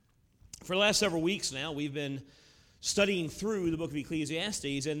For the last several weeks now, we've been studying through the book of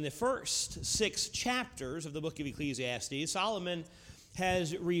Ecclesiastes, and the first 6 chapters of the book of Ecclesiastes, Solomon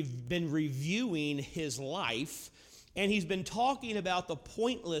has been reviewing his life, and he's been talking about the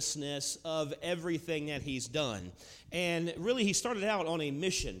pointlessness of everything that he's done. And really, he started out on a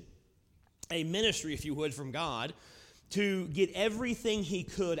mission, a ministry, if you would, from God, to get everything he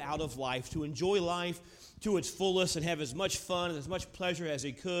could out of life, to enjoy life to its fullest and have as much fun and as much pleasure as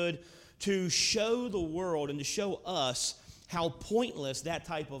he could, to show the world and to show us how pointless that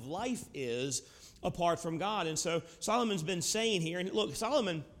type of life is apart from God. And so Solomon's been saying here, and look,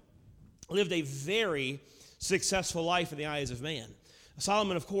 Solomon lived a very successful life in the eyes of man.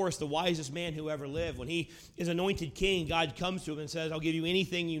 Solomon, of course, the wisest man who ever lived. When he is anointed king, God comes to him and says, I'll give you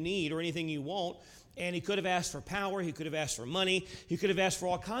anything you need or anything you want. And he could have asked for power, he could have asked for money, he could have asked for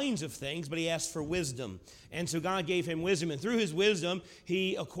all kinds of things, but he asked for wisdom. And so God gave him wisdom, and through his wisdom,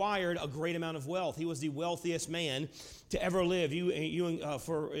 he acquired a great amount of wealth. He was the wealthiest man to ever live. You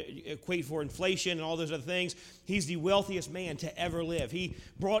equate for inflation and all those other things. He's the wealthiest man to ever live. He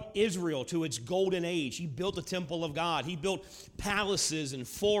brought Israel to its golden age. He built the temple of God. He built palaces and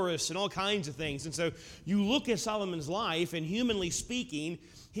forests and all kinds of things. And so you look at Solomon's life, and humanly speaking,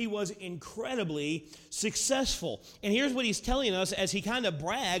 he was incredibly successful. And here's what he's telling us as he kind of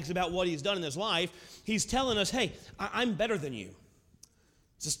brags about what he's done in his life. He's telling us, hey, I'm better than you.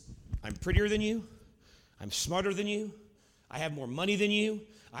 I'm prettier than you. I'm smarter than you. I have more money than you.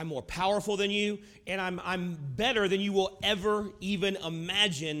 I'm more powerful than you. And I'm better than you will ever even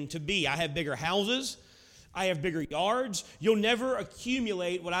imagine to be. I have bigger houses. I have bigger yards. You'll never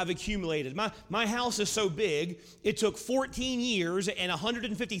accumulate what I've accumulated. My house is so big, it took 14 years and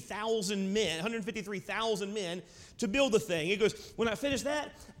 153,000 men to build the thing. He goes, when I finish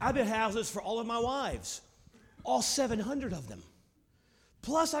that, I built houses for all of my wives, all 700 of them.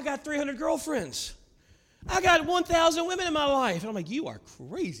 Plus, I got 300 girlfriends. I got 1,000 women in my life. And I'm like, you are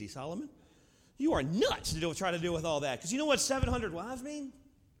crazy, Solomon. You are nuts to try to deal with all that. Because you know what 700 wives mean?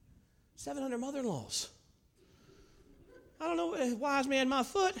 700 mother-in-laws. I don't know, wise man my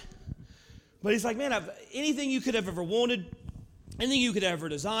foot. But he's like, man, anything you could have ever wanted, anything you could ever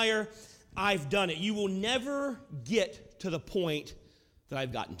desire, I've done it. You will never get to the point that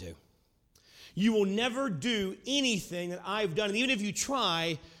I've gotten to. You will never do anything that I've done. And even if you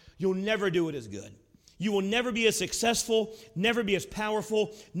try, you'll never do it as good. You will never be as successful, never be as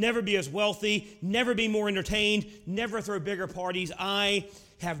powerful, never be as wealthy, never be more entertained, never throw bigger parties. I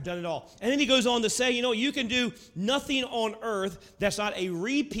have done it all. And then he goes on to say, you can do nothing on earth that's not a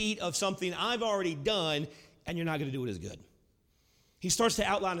repeat of something I've already done, and you're not going to do it as good. He starts to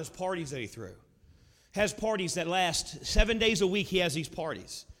outline his parties that he threw. Has parties that last 7 days a week. He has these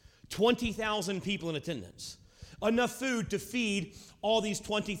parties. 20,000 people in attendance. Enough food to feed all these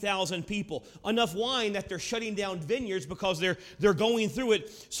 20,000 people. Enough wine that they're shutting down vineyards because they're going through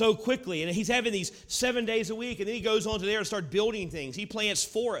it so quickly. And he's having these 7 days a week, and then he goes on to there and start building things. He plants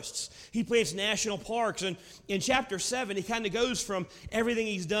forests. He plants national parks. And in chapter 7, he kind of goes from everything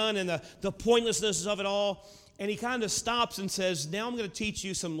he's done and the pointlessness of it all, and he kind of stops and says, now I'm going to teach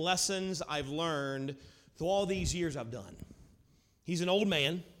you some lessons I've learned through all these years I've done. He's an old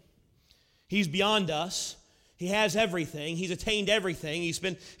man. He's beyond us. He has everything. He's attained everything. He's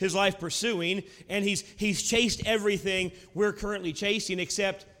spent his life pursuing, and he's chased everything we're currently chasing,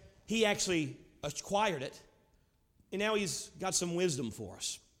 except he actually acquired it. And now he's got some wisdom for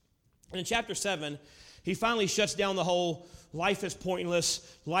us. And in chapter 7, he finally shuts down the whole life is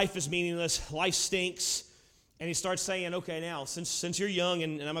pointless, life is meaningless, life stinks. And he starts saying, okay, now, since you're young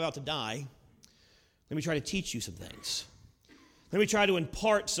and I'm about to die, let me try to teach you some things. Let me try to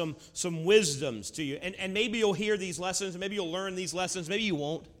impart some wisdoms to you. And maybe you'll hear these lessons, maybe you'll learn these lessons, maybe you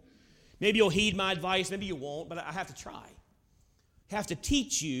won't. Maybe you'll heed my advice, maybe you won't, but I have to try. I have to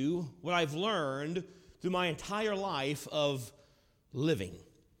teach you what I've learned through my entire life of living.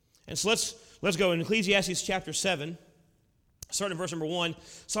 And so let's go in Ecclesiastes chapter 7, starting in verse number 1.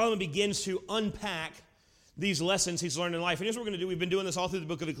 Solomon begins to unpack these lessons he's learned in life. And here's what we're going to do. We've been doing this all through the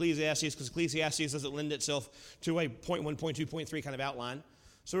book of Ecclesiastes because Ecclesiastes doesn't lend itself to a point 1, point 2, point 3 kind of outline.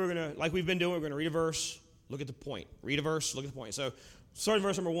 So we're going to, like we've been doing, we're going to read a verse, look at the point. Read a verse, look at the point. So starting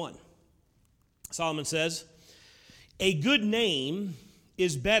verse number 1. Solomon says, a good name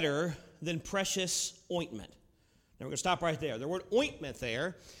is better than precious ointment. Now we're going to stop right there. The word ointment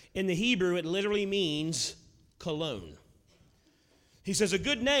there, in the Hebrew, it literally means cologne. He says a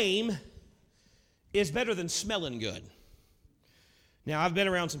good name is better than smelling good. Now, I've been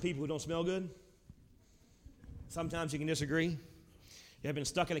around some people who don't smell good. Sometimes you can disagree. You have been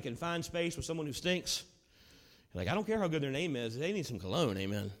stuck in a confined space with someone who stinks. You're like, I don't care how good their name is. They need some cologne,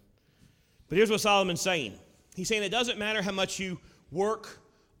 amen. But here's what Solomon's saying. He's saying it doesn't matter how much you work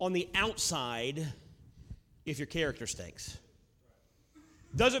on the outside if your character stinks.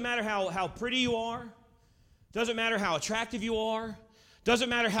 Doesn't matter how pretty you are. Doesn't matter how attractive you are. Doesn't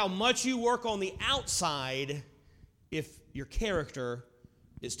matter how much you work on the outside if your character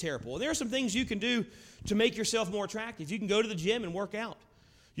is terrible. And there are some things you can do to make yourself more attractive. You can go to the gym and work out.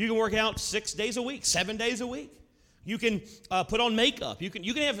 You can work out 6 days a week, 7 days a week. You can put on makeup. You can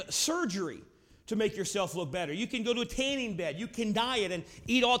have surgery to make yourself look better. You can go to a tanning bed. You can diet and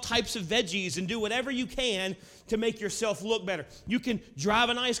eat all types of veggies and do whatever you can to make yourself look better. You can drive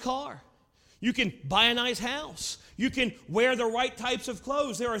a nice car. You can buy a nice house. You can wear the right types of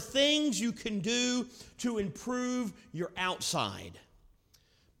clothes. There are things you can do to improve your outside.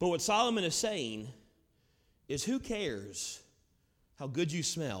 But what Solomon is saying is, who cares how good you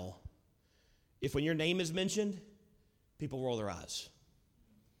smell if when your name is mentioned, people roll their eyes?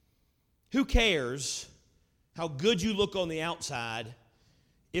 Who cares how good you look on the outside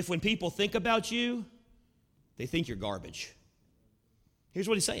if when people think about you, they think you're garbage? Here's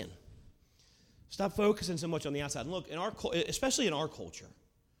what he's saying. Stop focusing so much on the outside. And look, especially in our culture,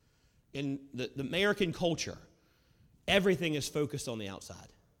 in the American culture, everything is focused on the outside.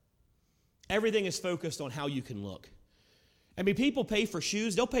 Everything is focused on how you can look. I mean, people pay for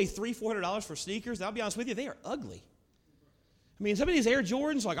shoes. They'll pay $300-$400 for sneakers. And I'll be honest with you, they are ugly. I mean, some of these Air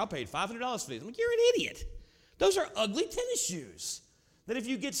Jordans, like, I paid $500 for these. I'm like, you're an idiot. Those are ugly tennis shoes. That if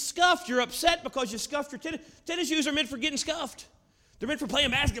you get scuffed, you're upset because you scuffed your tennis shoes are meant for getting scuffed. They're meant for playing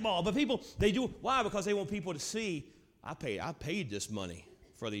basketball. But people, they do. Why? Because they want people to see, I paid this money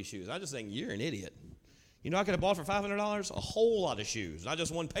for these shoes. I just think, you're an idiot. You know, I could have bought for $500 a whole lot of shoes, not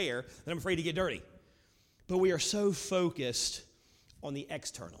just one pair, that I'm afraid to get dirty. But we are so focused on the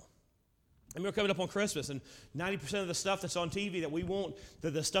external. And we're coming up on Christmas, and 90% of the stuff that's on TV that we want,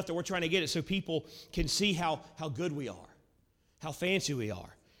 the stuff that we're trying to get, is so people can see how good we are, how fancy we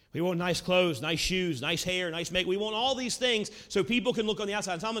are. We want nice clothes, nice shoes, nice hair, nice makeup. We want all these things so people can look on the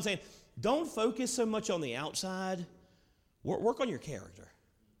outside. And Solomon's saying, don't focus so much on the outside. Work on your character.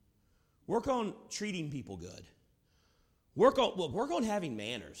 Work on treating people good. Work on having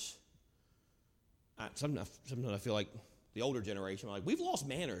manners. Sometimes I feel like the older generation, we've lost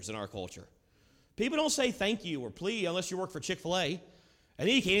manners in our culture. People don't say thank you or please unless you work for Chick-fil-A, and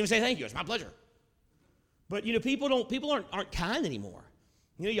then you can't even say thank you. It's my pleasure. But people aren't kind anymore.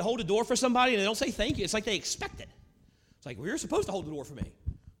 You know, you hold the door for somebody and they don't say thank you. It's like they expect it. It's like, well, you're supposed to hold the door for me.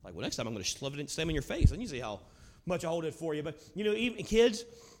 Like, well, next time I'm going to slam in your face, and you see how much I hold it for you. But you know, even kids.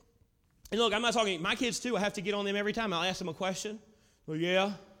 And look, I'm not talking, my kids too, I have to get on them every time. I'll ask them a question. Well,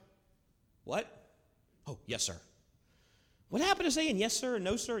 yeah. What? Oh, yes, sir. What happened to saying yes, sir, and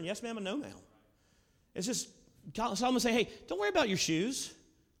no, sir, and yes, ma'am, and no, ma'am? It's just, Solomon say, hey, don't worry about your shoes.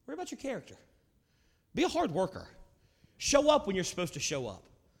 Worry about your character. Be a hard worker. Show up when you're supposed to show up.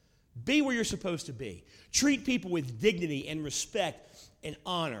 Be where you're supposed to be. Treat people with dignity and respect and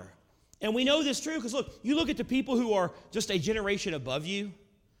honor. And we know this is true because, look, you look at the people who are just a generation above you.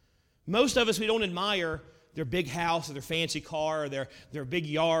 Most of us, we don't admire their big house or their fancy car or their big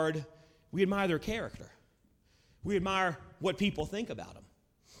yard. We admire their character. We admire what people think about them.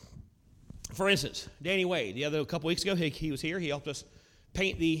 For instance, Danny Wade, a couple weeks ago, he was here. He helped us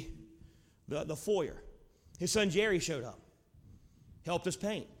paint the foyer. His son Jerry showed up, helped us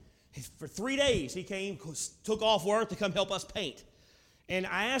paint. For 3 days, he came, took off work to come help us paint. And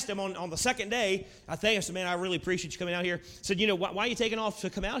I asked him on the second day, I said, man, I really appreciate you coming out here. I said, you know, why are you taking off to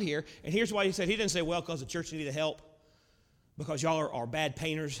come out here? And here's why he said. He didn't say, well, because the church needed help, because y'all are bad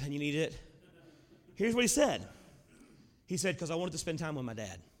painters and you need it. Here's what he said. He said, because I wanted to spend time with my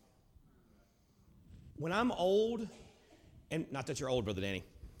dad. When I'm old, and not that you're old, Brother Danny,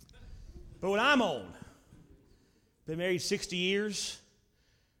 but when I'm old, been married 60 years,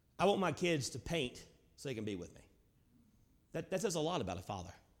 I want my kids to paint so they can be with me. That says a lot about a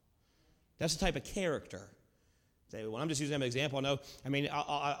father. That's the type of character. Well, I'm just using that as an example.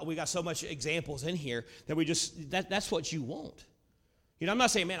 We got so much examples in here that that's what you want. You know, I'm not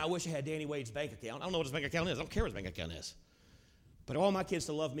saying, man, I wish I had Danny Wade's bank account. I don't know what his bank account is. I don't care what his bank account is. But I want my kids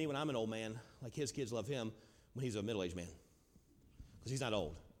to love me when I'm an old man, like his kids love him when he's a middle-aged man. Because he's not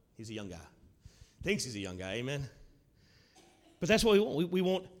old. He's a young guy. Thinks he's a young guy, amen? But that's what we want. We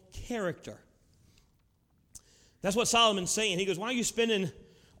want character. That's what Solomon's saying. He goes, why are you spending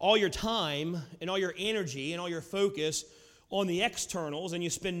all your time and all your energy and all your focus on the externals and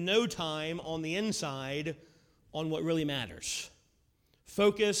you spend no time on the inside on what really matters?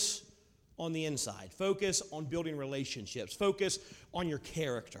 Focus on the inside. Focus on building relationships. Focus on your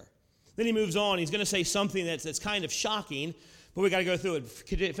character. Then he moves on. He's going to say something that's kind of shocking, But we got to go through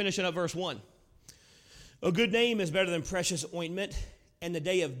it. Finishing up verse 1. A good name is better than precious ointment, and the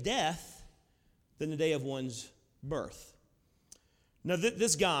day of death than the day of one's birth. Now,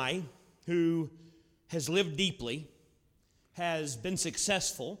 this guy who has lived deeply, has been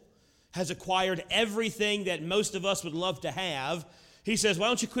successful, has acquired everything that most of us would love to have, he says, why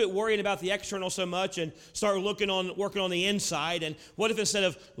don't you quit worrying about the external so much and start working on the inside? And what if instead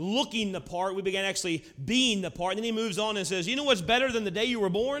of looking the part, we began actually being the part? And then he moves on and says, you know what's better than the day you were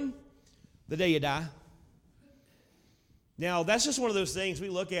born? The day you die. Now, that's just one of those things we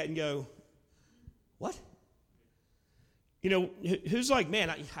look at and go, what? You know, who's like,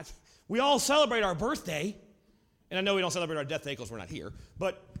 man, we all celebrate our birthday. And I know we don't celebrate our death day because we're not here.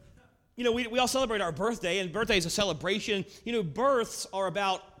 But, you know, we all celebrate our birthday, and birthday is a celebration. You know, births are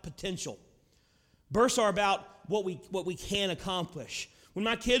about potential. Births are about what we can accomplish. When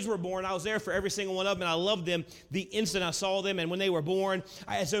my kids were born, I was there for every single one of them, and I loved them the instant I saw them. And when they were born,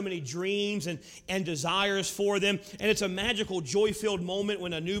 I had so many dreams and desires for them. And it's a magical, joy-filled moment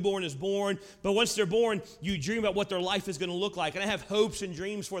when a newborn is born. But once they're born, you dream about what their life is going to look like. And I have hopes and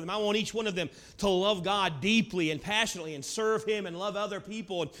dreams for them. I want each one of them to love God deeply and passionately and serve Him and love other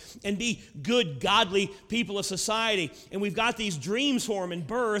people and be good, godly people of society. And we've got these dreams for them, and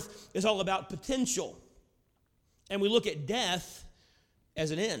birth is all about potential. And we look at death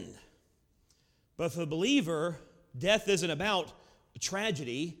as an end. But for the believer, death isn't about a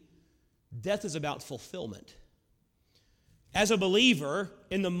tragedy. Death is about fulfillment. As a believer,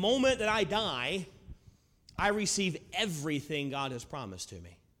 in the moment that I die, I receive everything God has promised to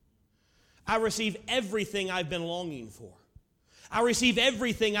me. I receive everything I've been longing for. I receive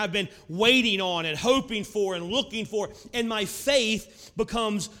everything I've been waiting on and hoping for and looking for, and my faith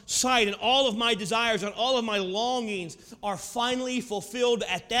becomes sight, and all of my desires and all of my longings are finally fulfilled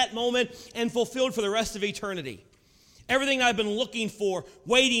at that moment and fulfilled for the rest of eternity. Everything I've been looking for,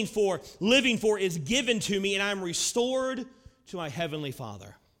 waiting for, living for is given to me, and I'm restored to my Heavenly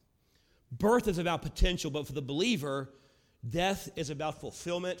Father. Birth is about potential, but for the believer, death is about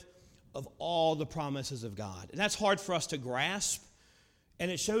fulfillment of all the promises of God. And that's hard for us to grasp, and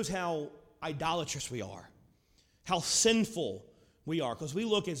it shows how idolatrous we are, how sinful we are, because we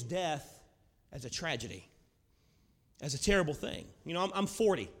look at death as a tragedy, as a terrible thing. You know, I'm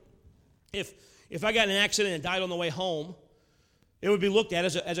 40. If I got in an accident and died on the way home, it would be looked at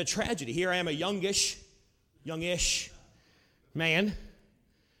as a tragedy. Here I am, a youngish man,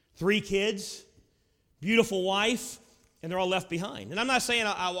 3 kids, beautiful wife, and they're all left behind. And I'm not saying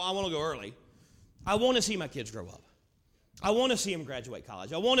I want to go early. I want to see my kids grow up. I want to see them graduate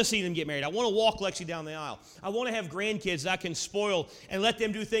college. I want to see them get married. I want to walk Lexi down the aisle. I want to have grandkids that I can spoil and let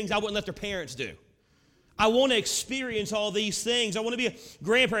them do things I wouldn't let their parents do. I want to experience all these things. I want to be a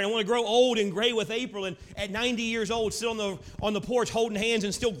grandparent. I want to grow old and gray with April, and at 90 years old, sit on the porch holding hands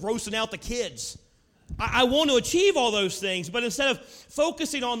and still grossing out the kids. I want to achieve all those things, but instead of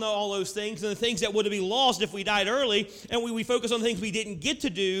focusing on all those things and the things that would be lost if we died early, and we focus on the things we didn't get to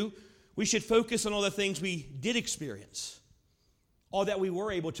do, we should focus on all the things we did experience, all that we were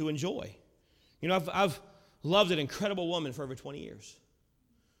able to enjoy. You know, I've loved an incredible woman for over 20 years.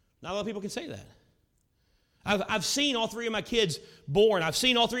 Not a lot of people can say that. I've seen all 3 of my kids born. I've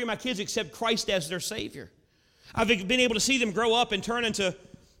seen all 3 of my kids accept Christ as their Savior. I've been able to see them grow up and turn into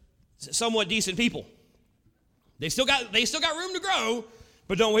somewhat decent people. They still got room to grow,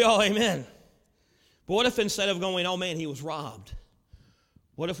 but don't we all? Amen. But what if instead of going, oh man, he was robbed,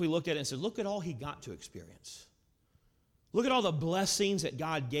 what if we looked at it and said, look at all he got to experience. Look at all the blessings that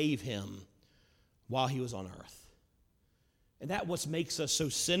God gave him while he was on earth. And that's what makes us so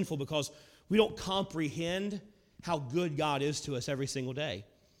sinful, because we don't comprehend how good God is to us every single day.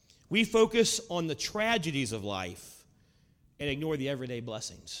 We focus on the tragedies of life and ignore the everyday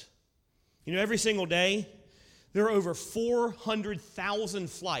blessings. You know, every single day, there are over 400,000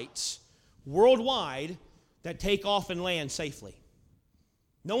 flights worldwide that take off and land safely.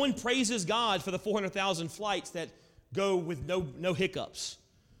 No one praises God for the 400,000 flights that go with no hiccups.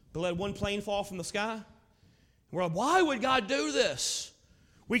 But let one plane fall from the sky. We're like, why would God do this?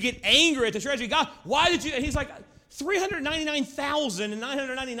 We get angry at the tragedy. God, why did you? And he's like,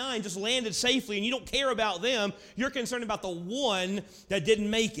 399,999 just landed safely, and you don't care about them. You're concerned about the one that didn't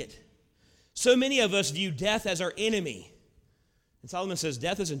make it. So many of us view death as our enemy. And Solomon says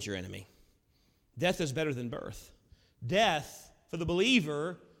death isn't your enemy. Death is better than birth. Death, for the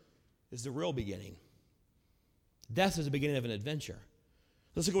believer, is the real beginning. Death is the beginning of an adventure.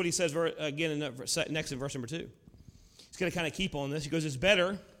 Let's look at what he says again next in verse number 2. He's going to kind of keep on this. He goes, it's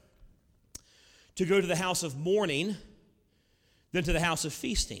better to go to the house of mourning than to the house of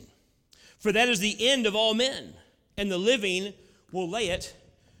feasting. For that is the end of all men, and the living will lay it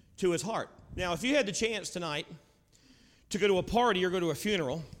to his heart. Now, if you had the chance tonight to go to a party or go to a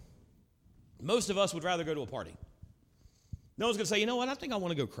funeral, most of us would rather go to a party. No one's going to say, you know what, I think I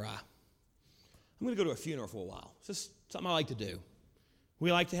want to go cry. I'm going to go to a funeral for a while. It's just something I like to do.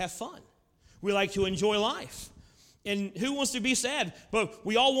 We like to have fun. We like to enjoy life. And who wants to be sad? But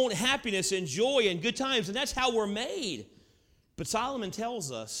we all want happiness and joy and good times, and that's how we're made. But Solomon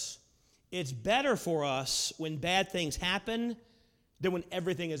tells us it's better for us when bad things happen than when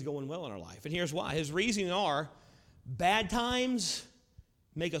everything is going well in our life. And here's why. His reasoning are, bad times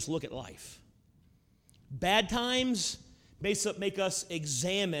make us look at life. Bad times make us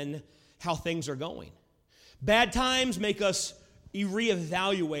examine how things are going. Bad times make us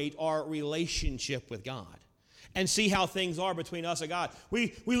reevaluate our relationship with God and see how things are between us and God.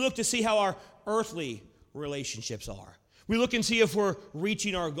 We look to see how our earthly relationships are. We look and see if we're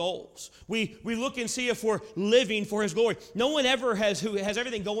reaching our goals. We look and see if we're living for His glory. No one ever who has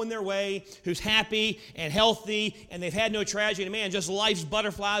everything going their way, who's happy and healthy, and they've had no tragedy. And man, just life's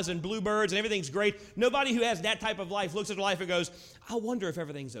butterflies and bluebirds and everything's great. Nobody who has that type of life looks at life and goes, I wonder if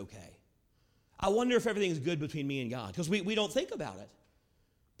everything's okay. I wonder if everything's good between me and God. Because we don't think about it.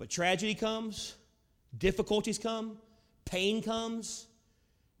 But tragedy comes, difficulties come, pain comes,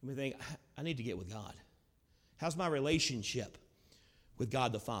 and we think, I need to get with God. How's my relationship with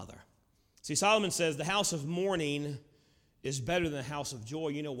God the Father? See, Solomon says the house of mourning is better than the house of joy.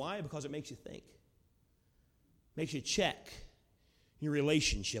 You know why? Because it makes you think. Makes you check your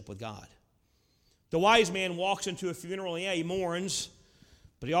relationship with God. The wise man walks into a funeral, and yeah, he mourns,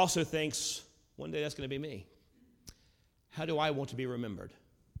 but he also thinks, one day that's going to be me. How do I want to be remembered?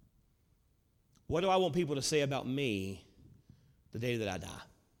 What do I want people to say about me the day that I die?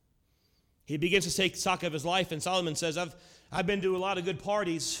 He begins to take stock of his life, and Solomon says, I've been to a lot of good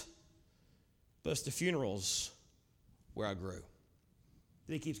parties, but it's the funerals where I grew.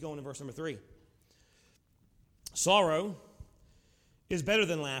 Then he keeps going in verse number 3. Sorrow is better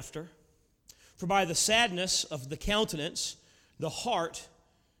than laughter, for by the sadness of the countenance, the heart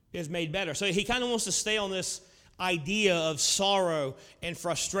is made better. So he kind of wants to stay on this idea of sorrow and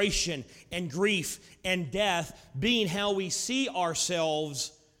frustration and grief and death being how we see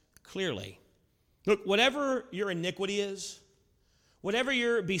ourselves clearly. Look, whatever your iniquity is, whatever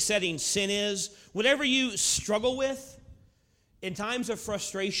your besetting sin is, whatever you struggle with in times of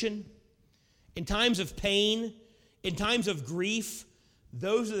frustration, in times of pain, in times of grief,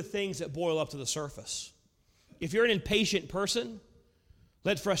 those are the things that boil up to the surface. If you're an impatient person,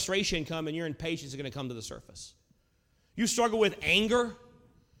 let frustration come and your impatience is going to come to the surface. You struggle with anger,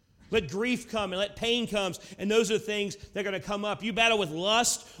 let grief come and let pain come, and those are the things that are going to come up. You battle with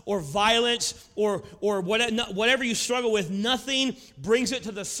lust or violence or whatever you struggle with, nothing brings it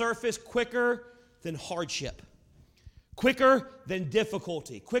to the surface quicker than hardship, quicker than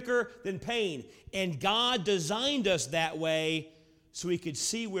difficulty, quicker than pain. And God designed us that way so we could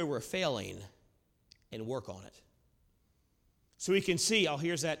see where we're failing and work on it. So we can see,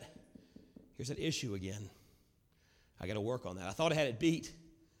 here's that issue again. I got to work on that. I thought I had it beat.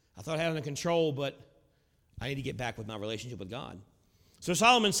 I thought I had it under control, but I need to get back with my relationship with God. So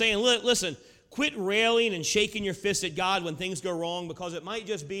Solomon's saying, listen, quit railing and shaking your fist at God when things go wrong, because it might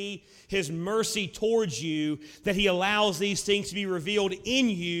just be His mercy towards you that He allows these things to be revealed in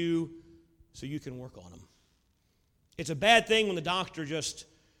you so you can work on them. It's a bad thing when the doctor just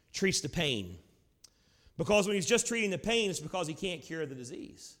treats the pain, because when he's just treating the pain, it's because he can't cure the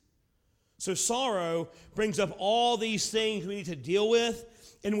disease. So sorrow brings up all these things we need to deal with,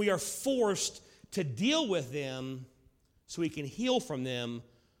 and we are forced to deal with them so we can heal from them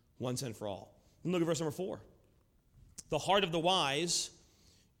once and for all. And look at verse number 4. The heart of the wise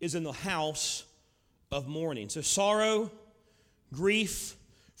is in the house of mourning. So sorrow, grief,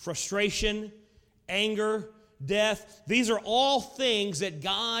 frustration, anger, death, these are all things that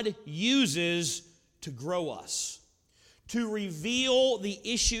God uses to grow us, to reveal the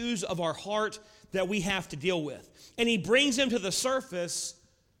issues of our heart that we have to deal with. And He brings them to the surface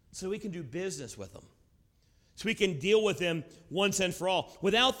so we can do business with them, so we can deal with them once and for all.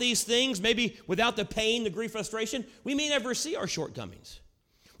 Without these things, maybe without the pain, the grief, frustration, we may never see our shortcomings.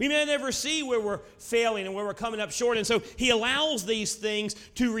 We may never see where we're failing and where we're coming up short. And so He allows these things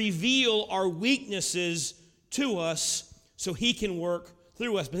to reveal our weaknesses to us so He can work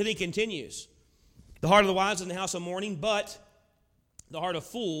through us. But then He continues. The heart of the wise is in the house of mourning, but the heart of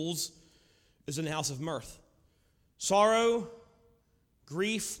fools is in the house of mirth. Sorrow,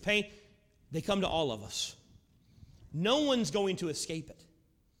 grief, pain, they come to all of us. No one's going to escape it.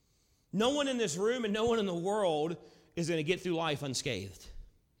 No one in this room and no one in the world is going to get through life unscathed.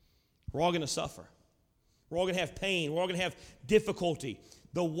 We're all going to suffer. We're all going to have pain. We're all going to have difficulty.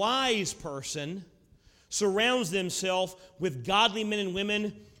 The wise person surrounds themselves with godly men and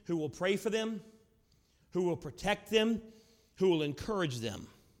women who will pray for them, who will protect them, who will encourage them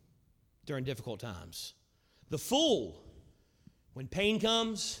during difficult times. The fool, when pain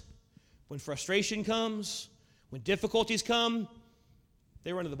comes, when frustration comes, when difficulties come,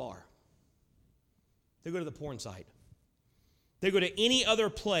 they run to the bar. They go to the porn site. They go to any other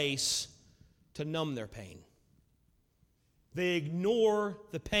place to numb their pain. They ignore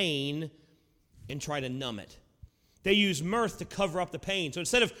the pain and try to numb it. They use mirth to cover up the pain. So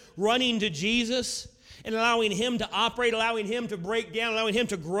instead of running to Jesus and allowing Him to operate, allowing Him to break down, allowing Him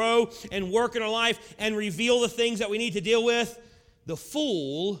to grow and work in our life and reveal the things that we need to deal with, the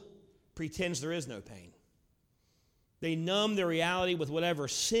fool pretends there is no pain. They numb their reality with whatever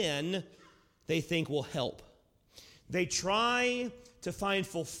sin they think will help. They try to find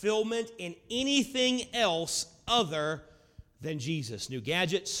fulfillment in anything else other than Jesus. New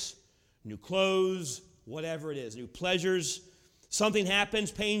gadgets, new clothes, whatever it is, new pleasures. Something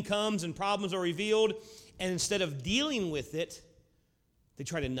happens, pain comes, and problems are revealed, and instead of dealing with it, they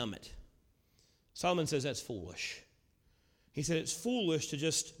try to numb it. Solomon says that's foolish. He said it's foolish to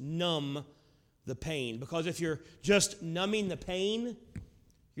just numb the pain, because if you're just numbing the pain,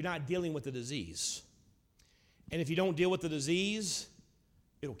 you're not dealing with the disease. And if you don't deal with the disease,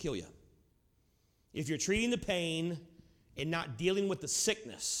 it'll kill you. If you're treating the pain and not dealing with the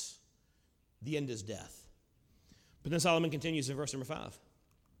sickness, the end is death. But then Solomon continues in verse number 5.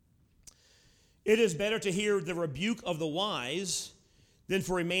 It is better to hear the rebuke of the wise than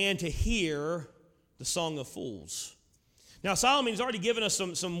for a man to hear the song of fools. Now, Solomon's already given us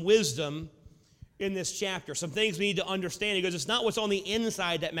some wisdom in this chapter, some things we need to understand. He goes, it's not what's on the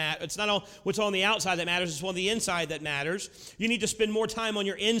inside that matters. It's not what's on the outside that matters. It's on the inside that matters. You need to spend more time on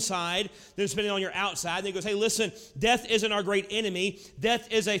your inside than spending on your outside. And he goes, hey, listen, death isn't our great enemy.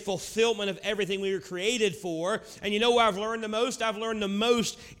 Death is a fulfillment of everything we were created for. And you know where I've learned the most? I've learned the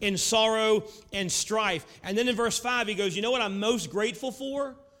most in sorrow and strife. And then in verse 5, he goes, you know what I'm most grateful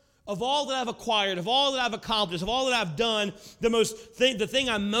for? Of all that I've acquired, of all that I've accomplished, of all that I've done, the thing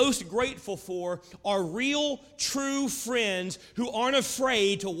I'm most grateful for are real, true friends who aren't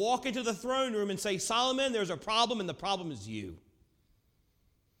afraid to walk into the throne room and say, Solomon, there's a problem, and the problem is you.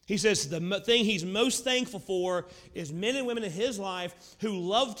 He says the thing he's most thankful for is men and women in his life who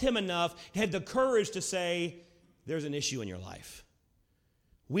loved him enough, had the courage to say, there's an issue in your life.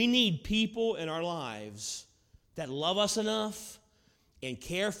 We need people in our lives that love us enough and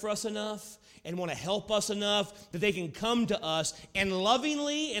care for us enough and want to help us enough that they can come to us and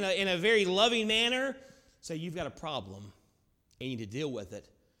lovingly, in a very loving manner, say, you've got a problem and you need to deal with it.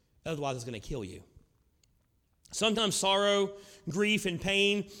 Otherwise, it's going to kill you. Sometimes sorrow, grief, and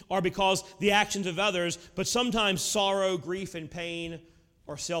pain are because the actions of others, but sometimes sorrow, grief, and pain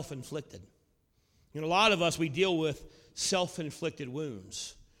are self-inflicted. You know, a lot of us, we deal with self-inflicted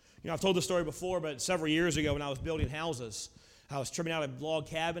wounds. You know, I've told this story before, but several years ago when I was building houses, I was trimming out a log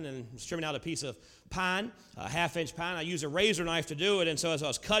cabin and was trimming out a piece of pine, a half-inch pine. I used a razor knife to do it, and so as I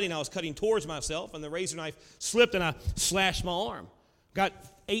was cutting towards myself, and the razor knife slipped, and I slashed my arm. Got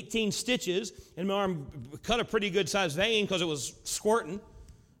 18 stitches, and my arm cut a pretty good-sized vein because it was squirting.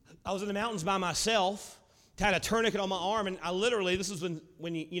 I was in the mountains by myself, had a tourniquet on my arm, and I literally, this is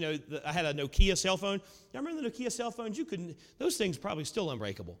when I had a Nokia cell phone. Now, remember the Nokia cell phones? Those things probably still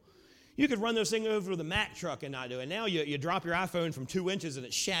unbreakable. You could run those things over with a Mack truck and not do it. Now you drop your iPhone from 2 inches and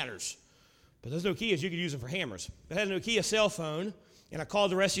it shatters. But those Nokias, you could use them for hammers. I had a Nokia cell phone, and I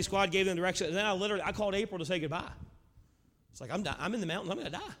called the rescue squad, gave them directions, and then I called April to say goodbye. It's like, I'm in the mountains, I'm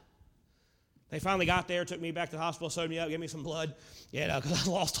going to die. They finally got there, took me back to the hospital, sewed me up, gave me some blood, because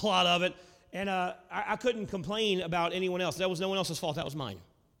I lost a lot of it. And I couldn't complain about anyone else. That was no one else's fault. That was mine.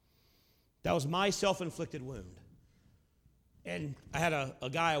 That was my self-inflicted wound. And I had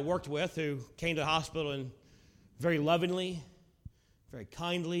a guy I worked with who came to the hospital and very lovingly, very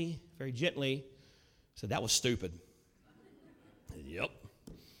kindly, very gently said, that was stupid. Yep,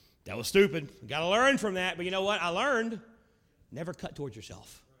 that was stupid. Got to learn from that. But you know what? I learned, never cut towards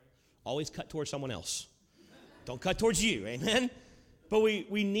yourself. Always cut towards someone else. Don't cut towards you, amen? But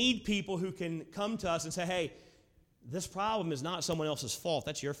we need people who can come to us and say, hey, this problem is not someone else's fault.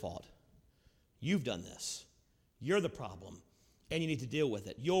 That's your fault. You've done this. You're the problem. And you need to deal with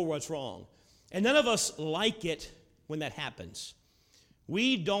it. You're what's wrong. And none of us like it when that happens.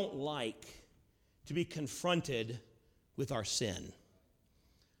 We don't like to be confronted with our sin,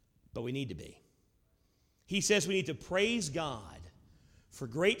 but we need to be. He says we need to praise God for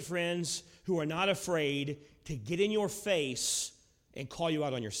great friends who are not afraid to get in your face and call you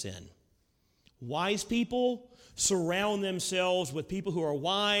out on your sin. Wise people surround themselves with people who are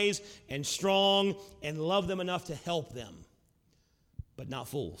wise and strong and love them enough to help them, but not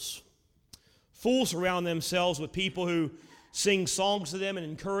fools. Fools surround themselves with people who sing songs to them and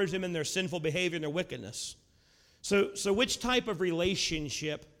encourage them in their sinful behavior and their wickedness. So which type of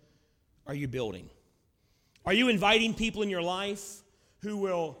relationship are you building? Are you inviting people in your life who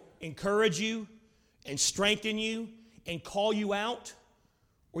will encourage you and strengthen you and call you out?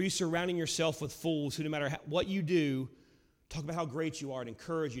 Or are you surrounding yourself with fools who, no matter what you do, talk about how great you are and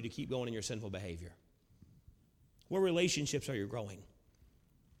encourage you to keep going in your sinful behavior? What relationships are you growing?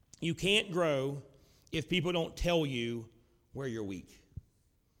 You can't grow if people don't tell you where you're weak.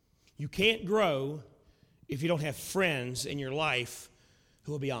 You can't grow if you don't have friends in your life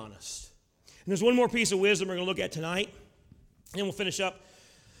who will be honest. And there's one more piece of wisdom we're going to look at tonight, and we'll finish up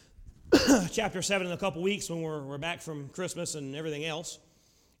chapter 7 in a couple weeks when we're back from Christmas and everything else.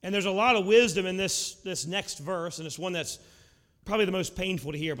 And there's a lot of wisdom in this next verse, and it's one that's probably the most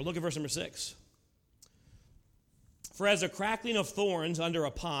painful to hear. But look at verse number 6. For as the crackling of thorns under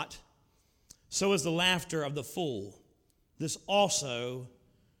a pot, so is the laughter of the fool. This also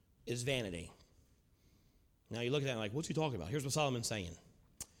is vanity. Now you look at that and like, what's he talking about? Here's what Solomon's saying.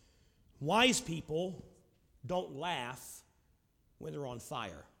 Wise people don't laugh when they're on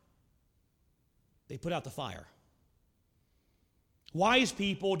fire. They put out the fire. Wise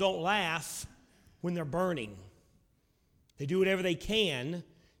people don't laugh when they're burning. They do whatever they can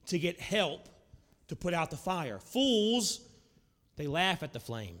to get help to put out the fire. Fools, they laugh at the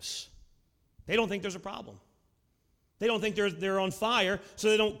flames. They don't think there's a problem. They don't think they're on fire, so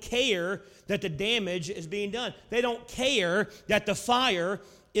they don't care that the damage is being done. They don't care that the fire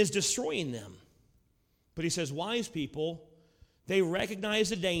is destroying them. But he says wise people, they recognize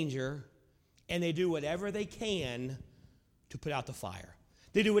the danger and they do whatever they can to put out the fire.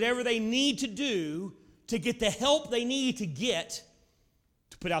 They do whatever they need to do to get the help they need to get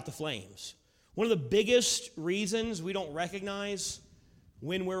to put out the flames. One of the biggest reasons we don't recognize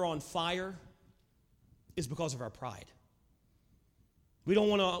when we're on fire is because of our pride. We don't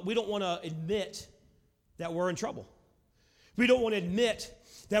want to admit that we're in trouble. We don't want to admit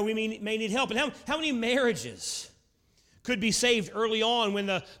that we may need help. And how many marriages could be saved early on when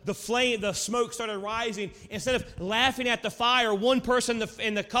the smoke started rising? Instead of laughing at the fire, one person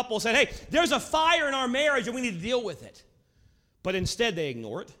in the couple said, hey, there's a fire in our marriage and we need to deal with it. But instead they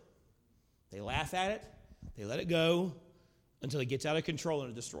ignore it. They laugh at it. They let it go until it gets out of control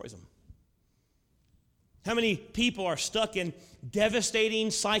and it destroys them. How many people are stuck in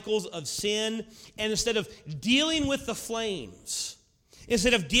devastating cycles of sin, and instead of dealing with the flames,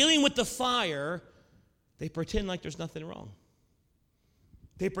 instead of dealing with the fire, they pretend like there's nothing wrong.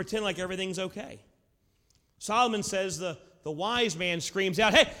 They pretend like everything's okay. Solomon says the wise man screams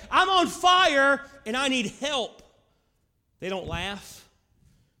out, hey, I'm on fire and I need help. They don't laugh.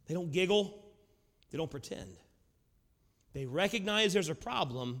 They don't giggle. They don't pretend. They recognize there's a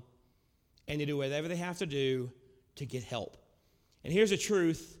problem and they do whatever they have to do to get help. And here's the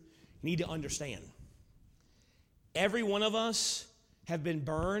truth you need to understand. Every one of us have been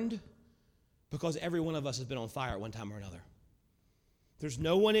burned because every one of us has been on fire at one time or another. There's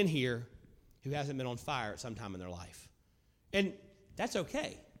no one in here who hasn't been on fire at some time in their life. And that's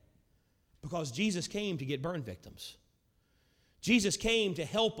okay, because Jesus came to get burn victims. Jesus came to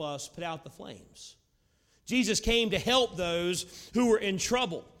help us put out the flames. Jesus came to help those who were in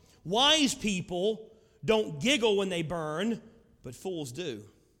trouble. Wise people don't giggle when they burn, but fools do.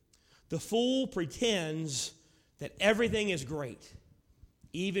 The fool pretends that everything is great,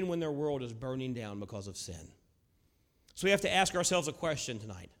 even when their world is burning down because of sin. So we have to ask ourselves a question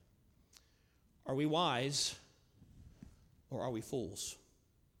tonight. Are we wise or are we fools?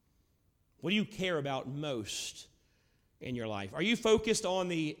 What do you care about most in your life? Are you focused on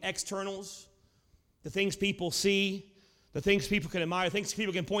the externals, the things people see, the things people can admire, the things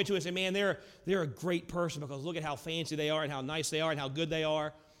people can point to and say, man, they're a great person because look at how fancy they are and how nice they are and how good they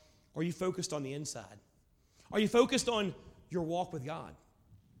are? Or are you focused on the inside? Are you focused on your walk with God?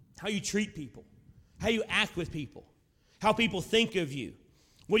 How you treat people? How you act with people? How people think of you?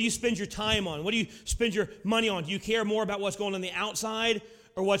 What do you spend your time on? What do you spend your money on? Do you care more about what's going on the outside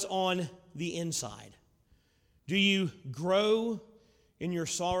or what's on the inside? Do you grow in your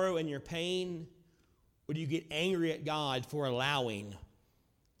sorrow and your pain? Or do you get angry at God for allowing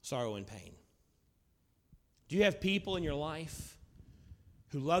sorrow and pain? Do you have people in your life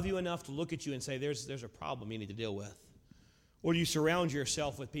who love you enough to look at you and say, there's a problem you need to deal with? Or do you surround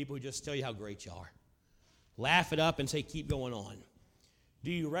yourself with people who just tell you how great you are? Laugh it up and say, keep going on.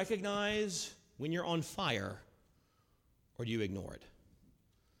 Do you recognize when you're on fire, or do you ignore it?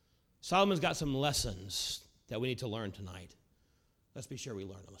 Solomon's got some lessons that we need to learn tonight. Let's be sure we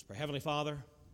learn them. Let's pray. Heavenly Father,